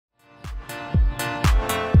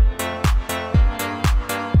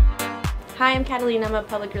Hi, I'm Catalina. I'm a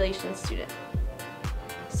public relations student.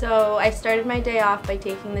 So I started my day off by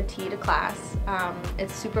taking the T to class.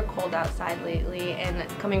 It's super cold outside lately, and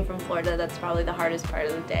coming from Florida, that's probably the hardest part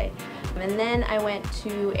of the day. And then I went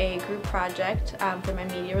to a group project for my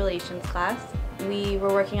media relations class. We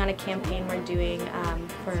were working on a campaign we're doing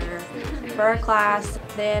for our class.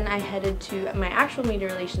 Then I headed to my actual media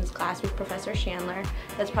relations class with Professor Chandler.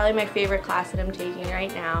 That's probably my favorite class that I'm taking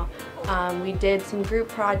right now. We did some group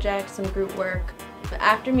projects, some group work.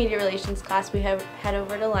 After media relations class, we head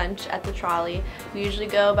over to lunch at the trolley. We usually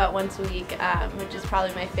go about once a week, which is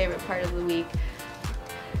probably my favorite part of the week.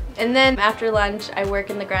 And then after lunch, I work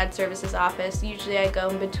in the grad services office. Usually I go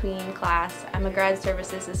in between class. I'm a grad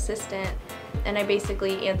services assistant, and I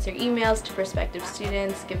basically answer emails to prospective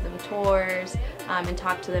students, give them tours, and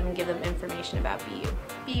talk to them and give them information about BU.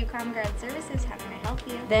 BU Comm Grad Services, how can I help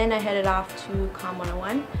you? Then I headed off to Comm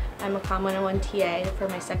 101. I'm a Comm 101 TA for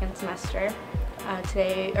my second semester.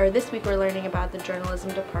 This week we're learning about the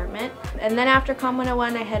journalism department. And then after Comm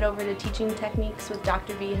 101, I head over to teaching techniques with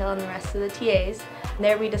Dr. B. Hill and the rest of the TAs.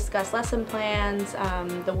 There we discuss lesson plans,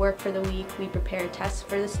 the work for the week, we prepare tests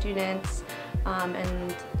for the students,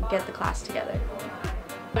 and get the class together.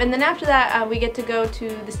 And then after that, we get to go to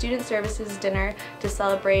the Student Services dinner to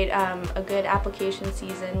celebrate a good application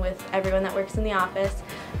season with everyone that works in the office.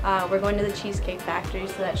 We're going to the Cheesecake Factory,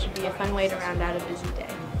 so that should be a fun way to round out a busy day.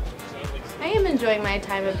 I am enjoying my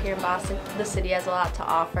time up here in Boston. The city has a lot to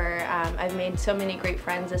offer. I've made so many great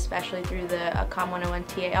friends, especially through the Comm 101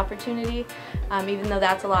 TA opportunity. Even though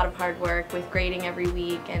that's a lot of hard work with grading every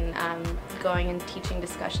week and going and teaching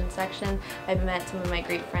discussion section, I've met some of my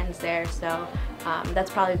great friends there. So that's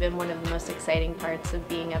probably been one of the most exciting parts of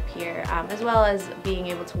being up here, as well as being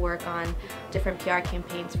able to work on different PR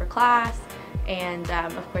campaigns for class and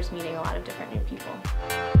of course meeting a lot of different new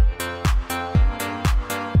people.